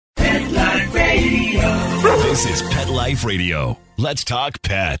This is Pet Life Radio. Let's talk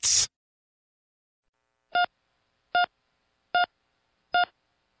pets.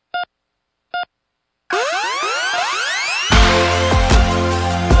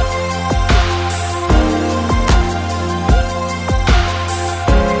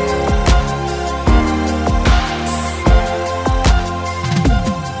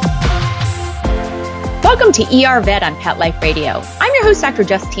 Welcome to ER Vet on Pet Life Radio. I'm your host, Dr.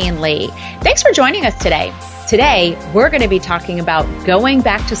 Justine Lee. Thanks for joining us today. Today, we're going to be talking about going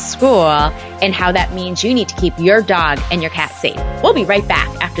back to school and how that means you need to keep your dog and your cat safe. We'll be right back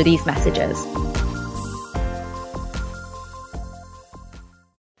after these messages.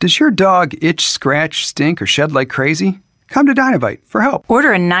 Does your dog itch, scratch, stink, or shed like crazy? Come to Dinovite for help.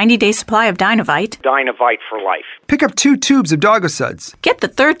 Order a 90-day supply of Dinovite. Dinovite for life. Pick up 2 tubes of Doggosuds. Get the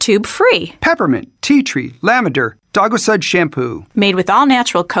 3rd tube free. Peppermint, tea tree, lavender, Doggosud shampoo. Made with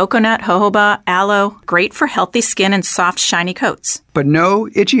all-natural coconut, jojoba, aloe. Great for healthy skin and soft, shiny coats. But no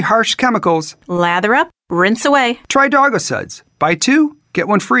itchy, harsh chemicals. Lather up, rinse away. Try Doggosuds. Buy 2, get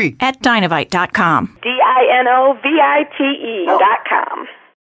 1 free. At Dinovite.com. DINOVITE.com.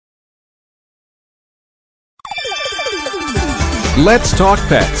 Let's Talk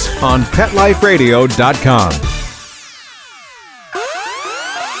Pets on PetLifeRadio.com.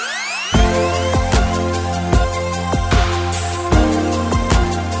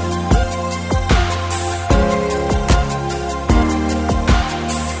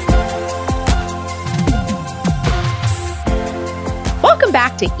 Welcome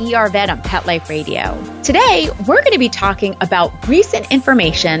back to ER Vet on Pet Life Radio. Today, we're going to be talking about recent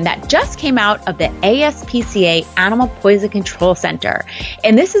information that just came out of the ASPCA Animal Poison Control Center.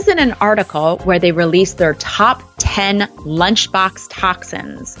 And this is in an article where they released their top 10 lunchbox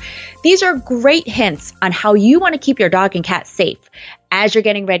toxins. These are great hints on how you want to keep your dog and cat safe as you're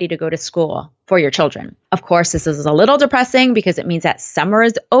getting ready to go to school for your children. Of course, this is a little depressing because it means that summer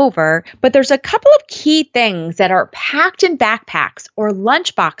is over, but there's a couple of key things that are packed in backpacks or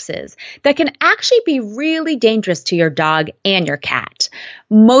lunch boxes that can actually be really dangerous to your dog and your cat.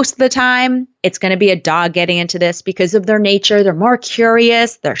 Most of the time, it's going to be a dog getting into this because of their nature. They're more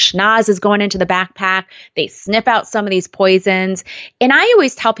curious. Their schnoz is going into the backpack. They sniff out some of these poisons. And I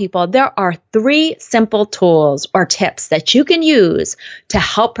always tell people there are 3 simple tools or tips that you can use to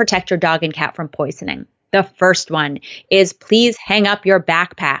help protect your dog and cat from poisoning. The first one is please hang up your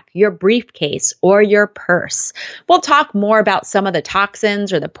backpack, your briefcase, or your purse. We'll talk more about some of the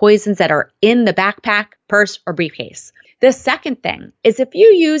toxins or the poisons that are in the backpack, purse, or briefcase. The second thing is if you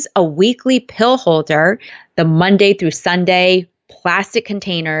use a weekly pill holder, the Monday through Sunday plastic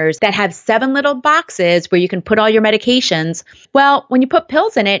containers that have 7 little boxes where you can put all your medications. Well, when you put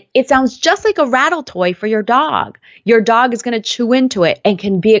pills in it, it sounds just like a rattle toy for your dog. Your dog is going to chew into it and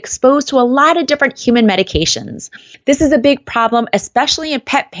can be exposed to a lot of different human medications. This is a big problem, especially in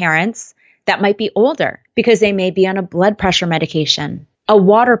pet parents that might be older because they may be on a blood pressure medication, a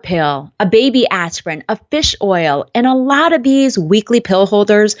water pill, a baby aspirin, a fish oil, and a lot of these weekly pill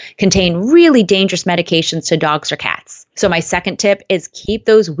holders contain really dangerous medications to dogs or cats. So my second tip is keep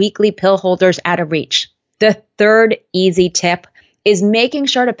those weekly pill holders out of reach. The third easy tip is making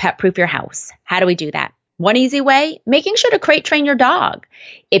sure to pet-proof your house. How do we do that? One easy way, making sure to crate train your dog.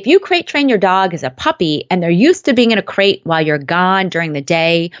 If you crate train your dog as a puppy and they're used to being in a crate while you're gone during the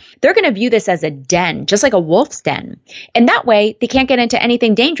day, they're going to view this as a den, just like a wolf's den. And that way, they can't get into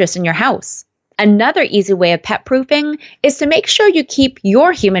anything dangerous in your house. Another easy way of pet proofing is to make sure you keep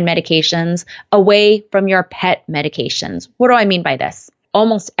your human medications away from your pet medications. What do I mean by this?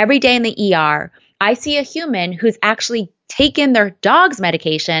 Almost every day in the ER, I see a human who's actually taken their dog's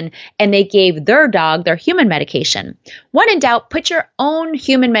medication and they gave their dog their human medication. When in doubt, put your own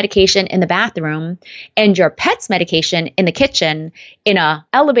human medication in the bathroom and your pet's medication in the kitchen in an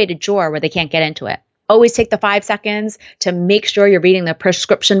elevated drawer where they can't get into it. Always take the 5 seconds to make sure you're reading the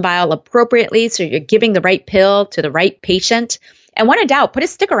prescription vial appropriately so you're giving the right pill to the right patient. And when in doubt, put a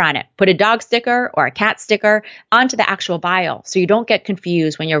sticker on it. Put a dog sticker or a cat sticker onto the actual vial so you don't get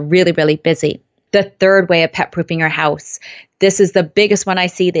confused when you're really, really busy. The third way of pet-proofing your house, this is the biggest one I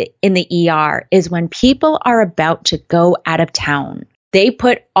see in the ER, is when people are about to go out of town. They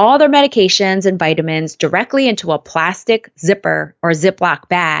put all their medications and vitamins directly into a plastic zipper or Ziploc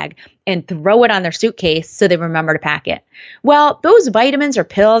bag and throw it on their suitcase so they remember to pack it. Well, those vitamins or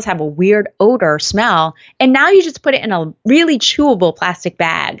pills have a weird odor or smell, and now you just put it in a really chewable plastic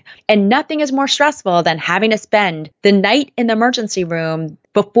bag. And nothing is more stressful than having to spend the night in the emergency room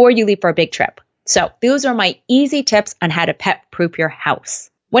before you leave for a big trip. So those are my easy tips on how to pet-proof your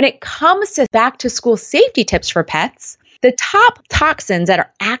house. When it comes to back-to-school safety tips for pets, The top toxins that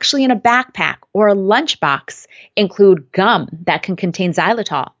are actually in a backpack or a lunchbox include gum that can contain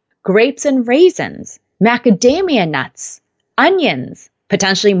xylitol, grapes and raisins, macadamia nuts, onions,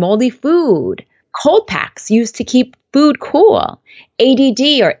 potentially moldy food, cold packs used to keep food cool,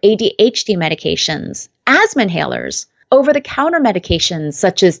 ADD or ADHD medications, asthma inhalers, over-the-counter medications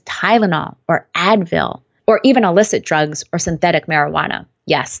such as Tylenol or Advil, or even illicit drugs or synthetic marijuana.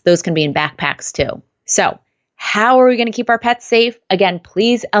 Yes, those can be in backpacks too. So, how are we going to keep our pets safe? Again,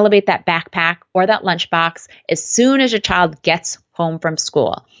 please elevate that backpack or that lunchbox as soon as your child gets home from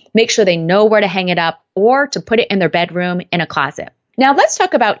school. Make sure they know where to hang it up or to put it in their bedroom in a closet. Now, let's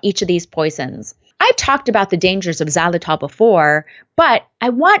talk about each of these poisons. I've talked about the dangers of xylitol before, but I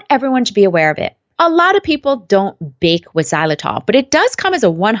want everyone to be aware of it. A lot of people don't bake with xylitol, but it does come as a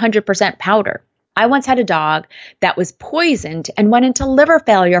 100% powder. I once had a dog that was poisoned and went into liver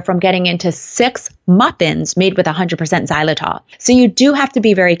failure from getting into 6 muffins made with 100% xylitol. So you do have to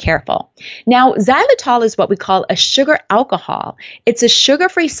be very careful. Now, xylitol is what we call a sugar alcohol. It's a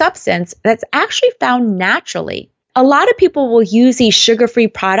sugar-free substance that's actually found naturally. A lot of people will use these sugar-free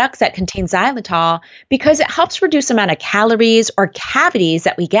products that contain xylitol because it helps reduce the amount of calories or cavities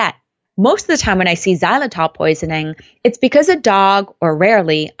that we get. Most of the time when I see xylitol poisoning, it's because a dog, or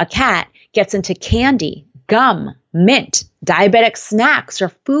rarely a cat, gets into candy, gum, mint, diabetic snacks or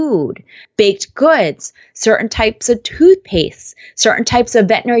food, baked goods, certain types of toothpaste, certain types of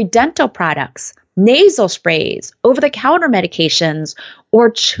veterinary dental products, nasal sprays, over-the-counter medications,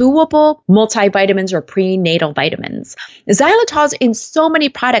 or chewable multivitamins or prenatal vitamins. Xylitol is in so many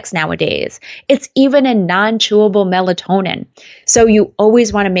products nowadays. It's even in non-chewable melatonin. So you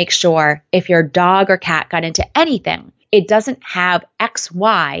always want to make sure if your dog or cat got into anything, it doesn't have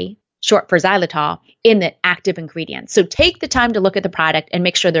XY, short for xylitol, in the active ingredients. So take the time to look at the product and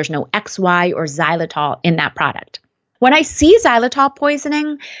make sure there's no XY or xylitol in that product. When I see xylitol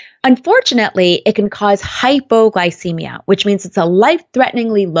poisoning, unfortunately, it can cause hypoglycemia, which means it's a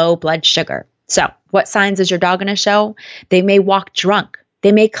life-threateningly low blood sugar. So what signs is your dog going to show? They may walk drunk.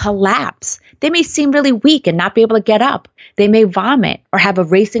 They may collapse. They may seem really weak and not be able to get up. They may vomit or have a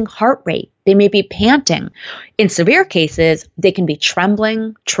racing heart rate. They may be panting. In severe cases, they can be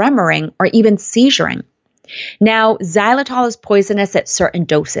trembling, tremoring, or even seizuring. Now, xylitol is poisonous at certain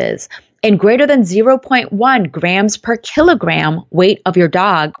doses. In greater than 0.1 grams per kilogram weight of your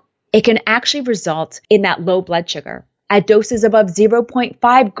dog, it can actually result in that low blood sugar. At doses above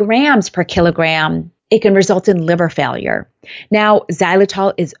 0.5 grams per kilogram, it can result in liver failure. Now,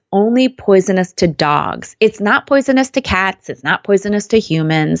 xylitol is only poisonous to dogs. It's not poisonous to cats. It's not poisonous to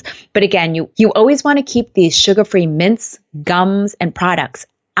humans. But again, you always want to keep these sugar-free mints, gums, and products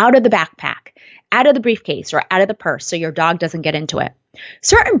out of the backpack, out of the briefcase, or out of the purse so your dog doesn't get into it.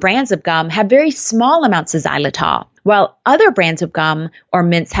 Certain brands of gum have very small amounts of xylitol, while other brands of gum or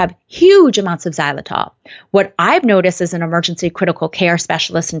mints have huge amounts of xylitol. What I've noticed as an emergency critical care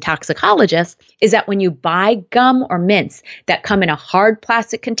specialist and toxicologist is that when you buy gum or mints that come in a hard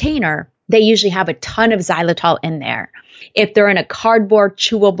plastic container, they usually have a ton of xylitol in there. If they're in a cardboard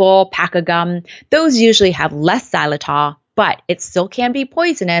chewable pack of gum, those usually have less xylitol, but it still can be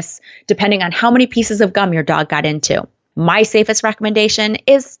poisonous depending on how many pieces of gum your dog got into. My safest recommendation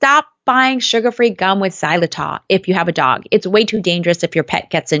is stop buying sugar-free gum with xylitol if you have a dog. It's way too dangerous if your pet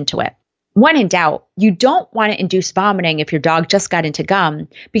gets into it. When in doubt, you don't want to induce vomiting if your dog just got into gum,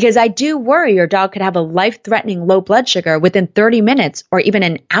 because I do worry your dog could have a life-threatening low blood sugar within 30 minutes or even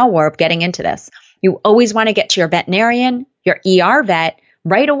an hour of getting into this. You always want to get to your veterinarian, your ER vet,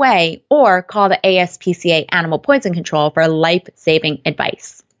 right away, or call the ASPCA Animal Poison Control for life-saving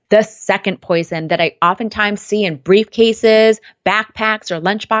advice. The second poison that I oftentimes see in briefcases, backpacks, or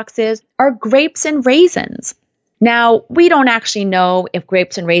lunchboxes are grapes and raisins. Now, we don't actually know if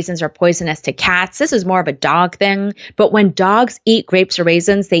grapes and raisins are poisonous to cats. This is more of a dog thing. But when dogs eat grapes or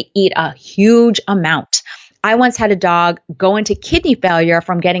raisins, they eat a huge amount. I once had a dog go into kidney failure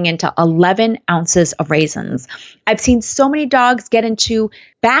from getting into 11 ounces of raisins. I've seen so many dogs get into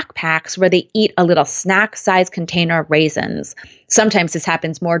backpacks where they eat a little snack-sized container of raisins. Sometimes this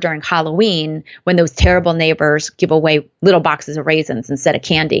happens more during Halloween when those terrible neighbors give away little boxes of raisins instead of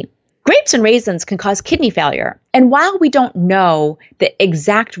candy. Grapes and raisins can cause kidney failure. And while we don't know the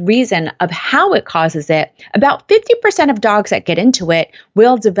exact reason of how it causes it, about 50% of dogs that get into it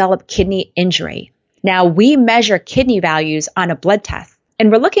will develop kidney injury. Now, we measure kidney values on a blood test,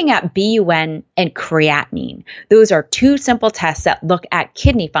 and we're looking at BUN and creatinine. Those are two simple tests that look at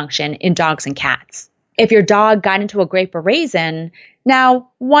kidney function in dogs and cats. If your dog got into a grape or raisin,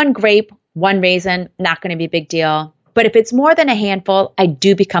 now one grape, one raisin, not going to be a big deal. But if it's more than a handful, I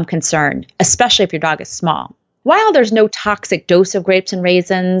do become concerned, especially if your dog is small. While there's no toxic dose of grapes and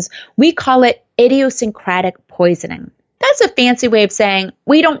raisins, we call it idiosyncratic poisoning. That's a fancy way of saying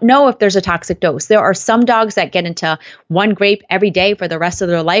we don't know if there's a toxic dose. There are some dogs that get into one grape every day for the rest of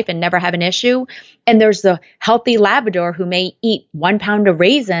their life and never have an issue. And there's the healthy Labrador who may eat 1 pound of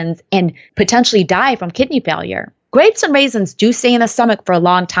raisins and potentially die from kidney failure. Grapes and raisins do stay in the stomach for a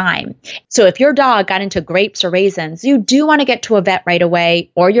long time. So if your dog got into grapes or raisins, you do want to get to a vet right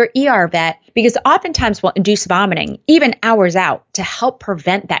away or your ER vet, because oftentimes will induce vomiting, even hours out, to help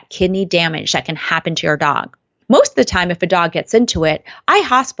prevent that kidney damage that can happen to your dog. Most of the time, if a dog gets into it, I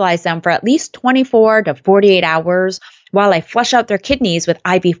hospitalize them for at least 24 to 48 hours while I flush out their kidneys with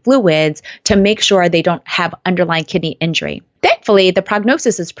IV fluids to make sure they don't have underlying kidney injury. Thankfully, the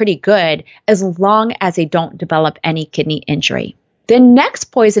prognosis is pretty good as long as they don't develop any kidney injury. The next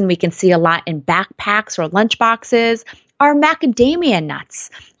poison we can see a lot in backpacks or lunchboxes are macadamia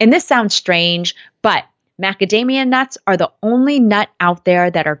nuts. And this sounds strange, but macadamia nuts are the only nut out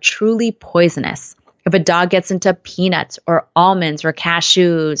there that are truly poisonous. If a dog gets into peanuts or almonds or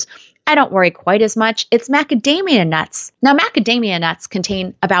cashews, I don't worry quite as much. It's macadamia nuts. Now, macadamia nuts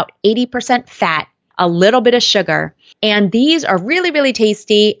contain about 80% fat, a little bit of sugar, and these are really, really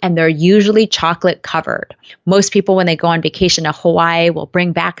tasty, and they're usually chocolate covered. Most people, when they go on vacation to Hawaii, will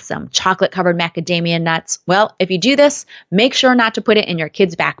bring back some chocolate covered macadamia nuts. Well, if you do this, make sure not to put it in your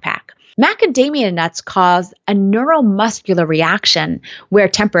kid's backpack. Macadamia nuts cause a neuromuscular reaction where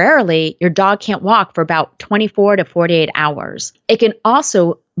temporarily your dog can't walk for about 24 to 48 hours. It can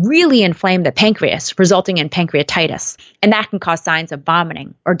also really inflame the pancreas, resulting in pancreatitis, and that can cause signs of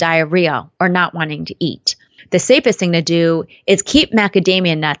vomiting or diarrhea or not wanting to eat. The safest thing to do is keep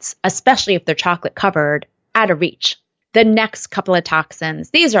macadamia nuts, especially if they're chocolate covered, out of reach. The next couple of toxins,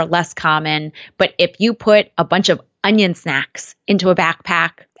 these are less common, but if you put a bunch of onion snacks into a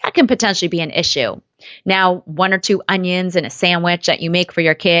backpack, that can potentially be an issue. Now, 1 or 2 onions in a sandwich that you make for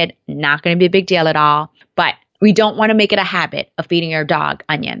your kid, not going to be a big deal at all, but we don't want to make it a habit of feeding your dog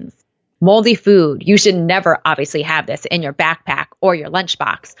onions. Moldy food, you should never obviously have this in your backpack or your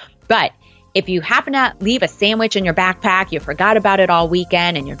lunchbox, but if you happen to leave a sandwich in your backpack, you forgot about it all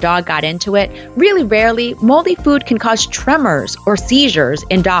weekend and your dog got into it, really rarely, moldy food can cause tremors or seizures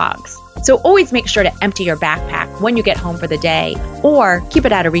in dogs. So always make sure to empty your backpack when you get home for the day or keep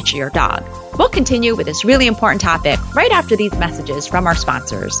it out of reach of your dog. We'll continue with this really important topic right after these messages from our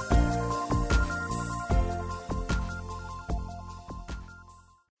sponsors.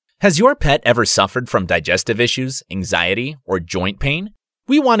 Has your pet ever suffered from digestive issues, anxiety, or joint pain?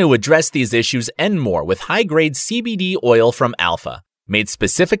 We want to address these issues and more with high-grade CBD oil from Alpha, made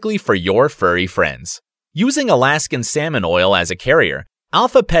specifically for your furry friends. Using Alaskan salmon oil as a carrier,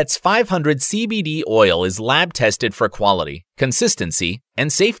 Alpha Pet's 500 CBD oil is lab-tested for quality, consistency,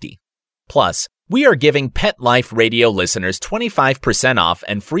 and safety. Plus, we are giving Pet Life Radio listeners 25% off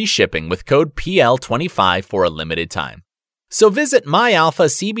and free shipping with code PL25 for a limited time. So visit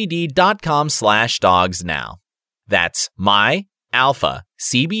myalphacbd.com/dogs now. That's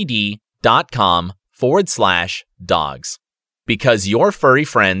myalphacbd.com/dogs. Because your furry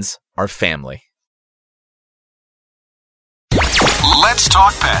friends are family. Let's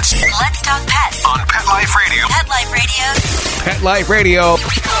talk pets. Let's talk pets On Pet Life Radio. Pet Life Radio.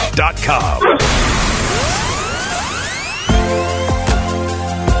 PetLifeRadio.com.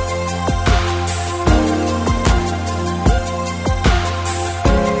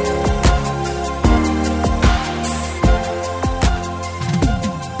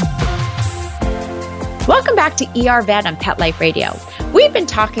 Welcome back to ER Vet on Pet Life Radio. We've been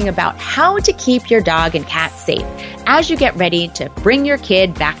talking about how to keep your dog and cat safe as you get ready to bring your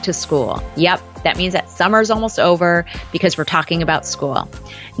kid back to school. Yep, that means that summer's almost over because we're talking about school.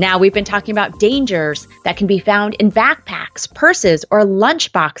 Now, we've been talking about dangers that can be found in backpacks, purses, or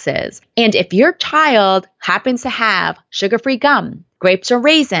lunch boxes. And if your child happens to have sugar-free gum, grapes or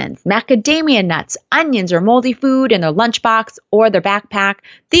raisins, macadamia nuts, onions, or moldy food in their lunchbox or their backpack,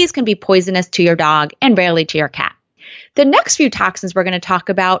 these can be poisonous to your dog and rarely to your cat. The next few toxins we're going to talk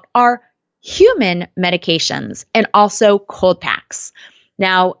about are human medications and also cold packs.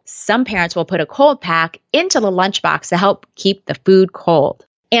 Now, some parents will put a cold pack into the lunchbox to help keep the food cold.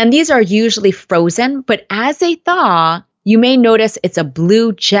 And these are usually frozen, but as they thaw, you may notice it's a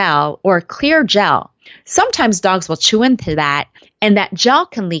blue gel or a clear gel. Sometimes dogs will chew into that, and that gel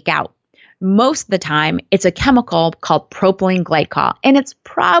can leak out. Most of the time, it's a chemical called propylene glycol, and it's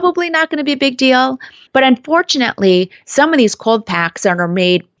probably not going to be a big deal. But unfortunately, some of these cold packs that are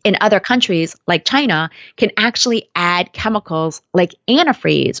made in other countries like China can actually add chemicals like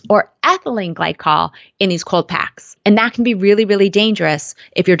antifreeze or ethylene glycol in these cold packs. And that can be really, really dangerous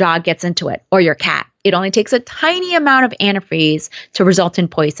if your dog gets into it or your cat. It only takes a tiny amount of antifreeze to result in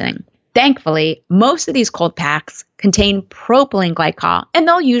poisoning. Thankfully, most of these cold packs contain propylene glycol, and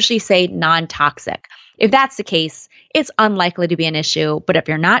they'll usually say non-toxic. If that's the case, it's unlikely to be an issue, but if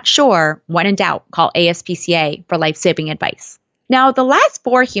you're not sure, when in doubt, call ASPCA for life-saving advice. Now, the last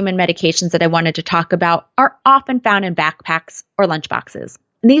 4 human medications that I wanted to talk about are often found in backpacks or lunchboxes.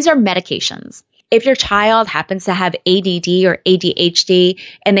 These are medications. If your child happens to have ADD or ADHD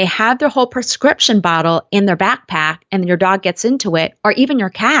and they have their whole prescription bottle in their backpack and your dog gets into it, or even your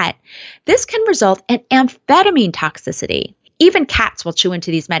cat, this can result in amphetamine toxicity. Even cats will chew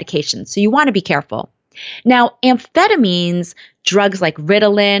into these medications, so you want to be careful. Now, amphetamines, drugs like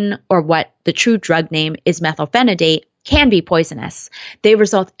Ritalin, or what the true drug name is methylphenidate, can be poisonous. They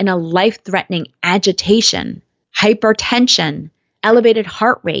result in a life-threatening agitation, hypertension, elevated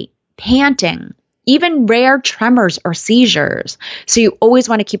heart rate, panting, even rare tremors or seizures. So you always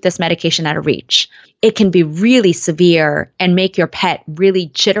want to keep this medication out of reach. It can be really severe and make your pet really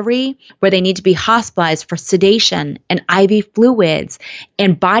jittery, where they need to be hospitalized for sedation and IV fluids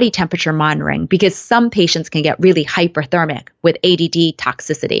and body temperature monitoring, because some patients can get really hyperthermic with ADD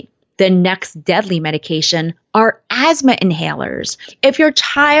toxicity. The next deadly medication are asthma inhalers. If your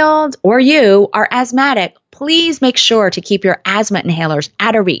child or you are asthmatic, please make sure to keep your asthma inhalers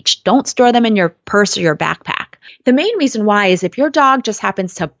out of reach. Don't store them in your purse or your backpack. The main reason why is if your dog just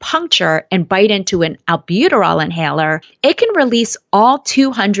happens to puncture and bite into an albuterol inhaler, it can release all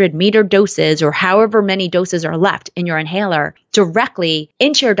 200 meter doses, or however many doses are left in your inhaler, directly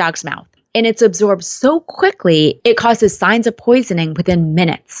into your dog's mouth. And it's absorbed so quickly, it causes signs of poisoning within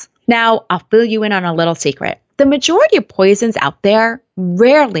minutes. Now, I'll fill you in on a little secret. The majority of poisons out there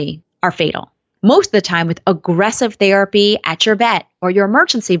rarely are fatal. Most of the time, with aggressive therapy at your vet or your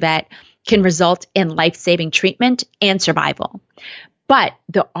emergency vet, can result in life-saving treatment and survival. But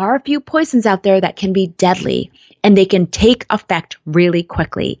there are a few poisons out there that can be deadly, and they can take effect really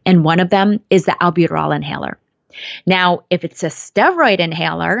quickly. And one of them is the albuterol inhaler. Now, if it's a steroid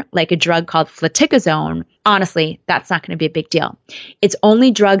inhaler, like a drug called fluticasone, honestly, that's not going to be a big deal. It's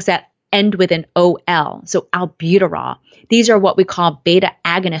only drugs that end with an OL, so albuterol. These are what we call beta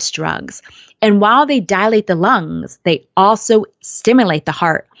agonist drugs. And while they dilate the lungs, they also stimulate the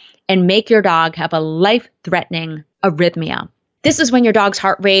heart and make your dog have a life-threatening arrhythmia. This is when your dog's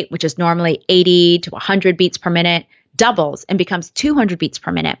heart rate, which is normally 80 to 100 beats per minute, doubles and becomes 200 beats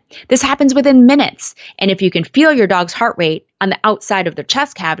per minute. This happens within minutes. And if you can feel your dog's heart rate on the outside of their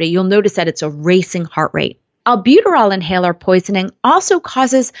chest cavity, you'll notice that it's a racing heart rate. Albuterol inhaler poisoning also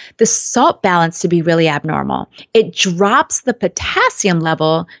causes the salt balance to be really abnormal. It drops the potassium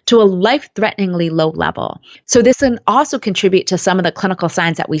level to a life-threateningly low level. So this can also contribute to some of the clinical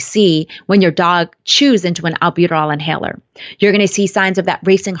signs that we see when your dog chews into an albuterol inhaler. You're going to see signs of that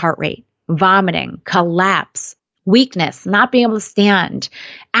racing heart rate, vomiting, collapse, weakness, not being able to stand,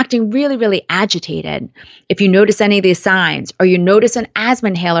 acting really, really agitated. If you notice any of these signs, or you notice an asthma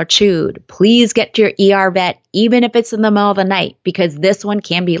inhaler chewed, please get to your ER vet, even if it's in the middle of the night, because this one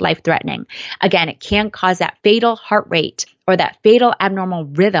can be life-threatening. Again, it can cause that fatal heart rate or that fatal abnormal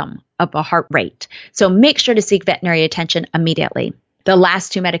rhythm of a heart rate. So make sure to seek veterinary attention immediately. The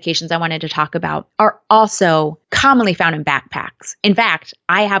last 2 medications I wanted to talk about are also commonly found in backpacks. In fact,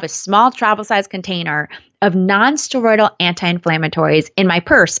 I have a small travel-sized container of non-steroidal anti-inflammatories in my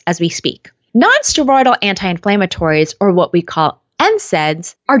purse as we speak. Non-steroidal anti-inflammatories, or what we call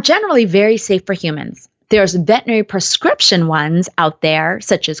NSAIDs, are generally very safe for humans. There's veterinary prescription ones out there,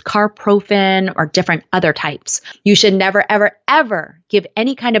 such as carprofen or different other types. You should never, ever, ever give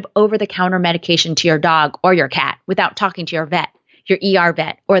any kind of over-the-counter medication to your dog or your cat without talking to your vet, your ER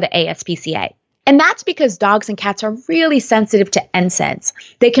vet, or the ASPCA. And that's because dogs and cats are really sensitive to NSAIDs.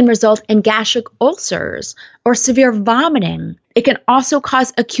 They can result in gastric ulcers or severe vomiting. It can also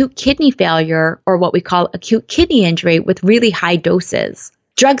cause acute kidney failure, or what we call acute kidney injury, with really high doses.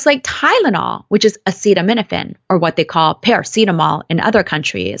 Drugs like Tylenol, which is acetaminophen, or what they call paracetamol in other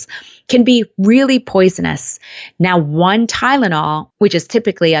countries, can be really poisonous. Now, one Tylenol, which is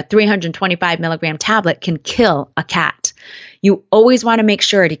typically a 325 milligram tablet, can kill a cat. You always want to make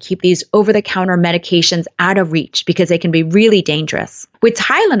sure to keep these over-the-counter medications out of reach because they can be really dangerous. With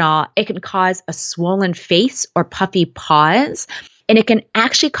Tylenol, it can cause a swollen face or puffy paws, and it can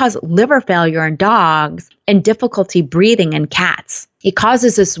actually cause liver failure in dogs and difficulty breathing in cats. It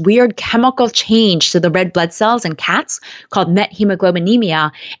causes this weird chemical change to the red blood cells in cats called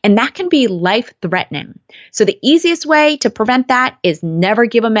methemoglobinemia, and that can be life-threatening. So the easiest way to prevent that is never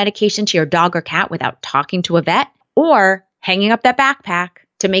give a medication to your dog or cat without talking to a vet, or hanging up that backpack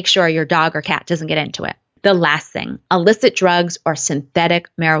to make sure your dog or cat doesn't get into it. The last thing, illicit drugs or synthetic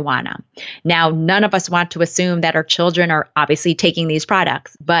marijuana. Now, none of us want to assume that our children are obviously taking these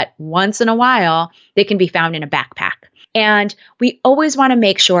products, but once in a while, they can be found in a backpack. And we always want to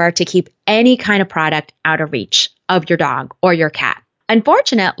make sure to keep any kind of product out of reach of your dog or your cat.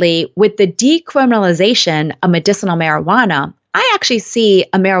 Unfortunately, with the decriminalization of medicinal marijuana, I actually see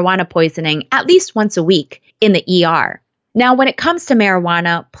a marijuana poisoning at least once a week in the ER. Now, when it comes to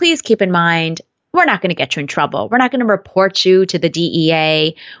marijuana, please keep in mind, we're not going to get you in trouble. We're not going to report you to the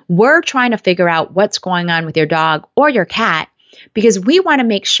DEA. We're trying to figure out what's going on with your dog or your cat because we want to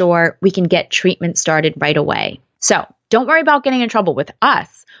make sure we can get treatment started right away. So don't worry about getting in trouble with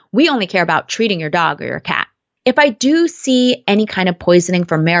us. We only care about treating your dog or your cat. If I do see any kind of poisoning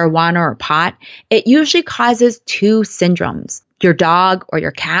from marijuana or pot, it usually causes two syndromes. Your dog or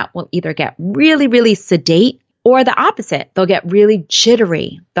your cat will either get really, really sedate or the opposite. They'll get really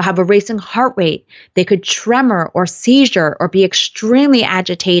jittery. They'll have a racing heart rate. They could tremor or seizure or be extremely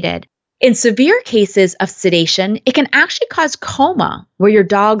agitated. In severe cases of sedation, it can actually cause coma where your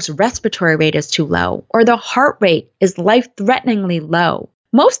dog's respiratory rate is too low or the heart rate is life-threateningly low.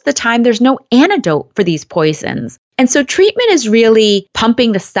 Most of the time, there's no antidote for these poisons. And so treatment is really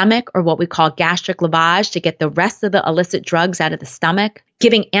pumping the stomach or what we call gastric lavage to get the rest of the illicit drugs out of the stomach,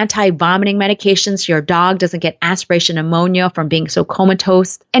 giving anti-vomiting medications so your dog doesn't get aspiration pneumonia from being so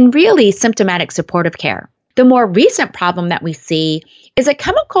comatose, and really symptomatic supportive care. The more recent problem that we see is a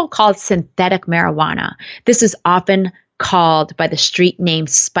chemical called synthetic marijuana. This is often called by the street name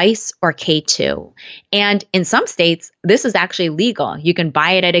Spice or K2. And in some states, this is actually legal. You can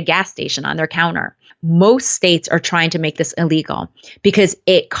buy it at a gas station on their counter. Most states are trying to make this illegal because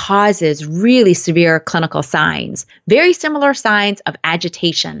it causes really severe clinical signs, very similar signs of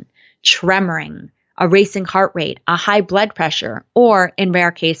agitation, tremoring, a racing heart rate, a high blood pressure, or in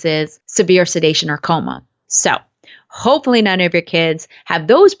rare cases, severe sedation or coma. So hopefully none of your kids have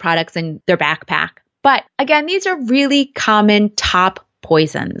those products in their backpack. But again, these are really common top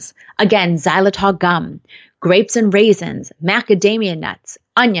poisons. Again, xylitol gum, grapes and raisins, macadamia nuts,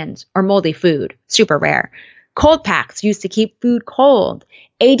 onions, or moldy food, super rare. Cold packs used to keep food cold,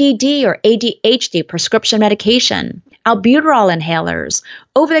 ADD or ADHD prescription medication, albuterol inhalers,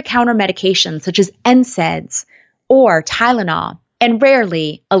 over-the-counter medications such as NSAIDs or Tylenol, and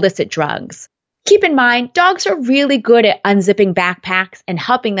rarely illicit drugs. Keep in mind, dogs are really good at unzipping backpacks and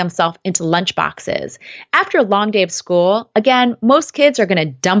helping themselves into lunch boxes. After a long day of school, again, most kids are going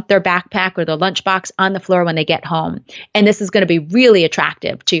to dump their backpack or their lunchbox on the floor when they get home. And this is going to be really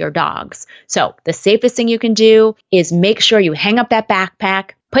attractive to your dogs. So the safest thing you can do is make sure you hang up that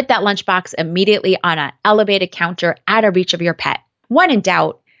backpack, put that lunchbox immediately on an elevated counter out of reach of your pet. When in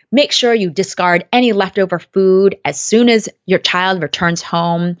doubt, make sure you discard any leftover food as soon as your child returns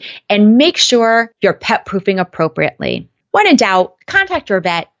home, and make sure you're pet proofing appropriately. When in doubt, contact your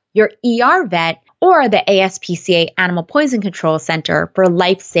vet, your ER vet, or the ASPCA Animal Poison Control Center for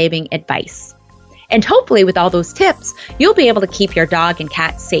life-saving advice. And hopefully with all those tips, you'll be able to keep your dog and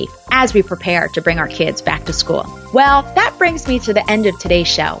cat safe as we prepare to bring our kids back to school. Well, that brings me to the end of today's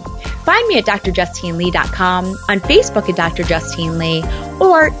show. Find me at drjustinelee.com, on Facebook at Dr. Justine Lee,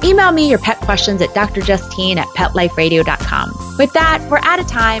 or email me your pet questions at drjustine@petliferadio.com. With that, we're out of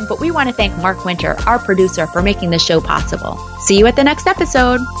time, but we want to thank Mark Winter, our producer, for making this show possible. See you at the next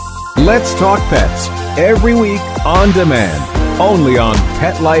episode. Let's Talk Pets, every week on demand, only on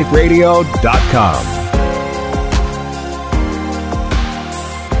PetLifeRadio.com.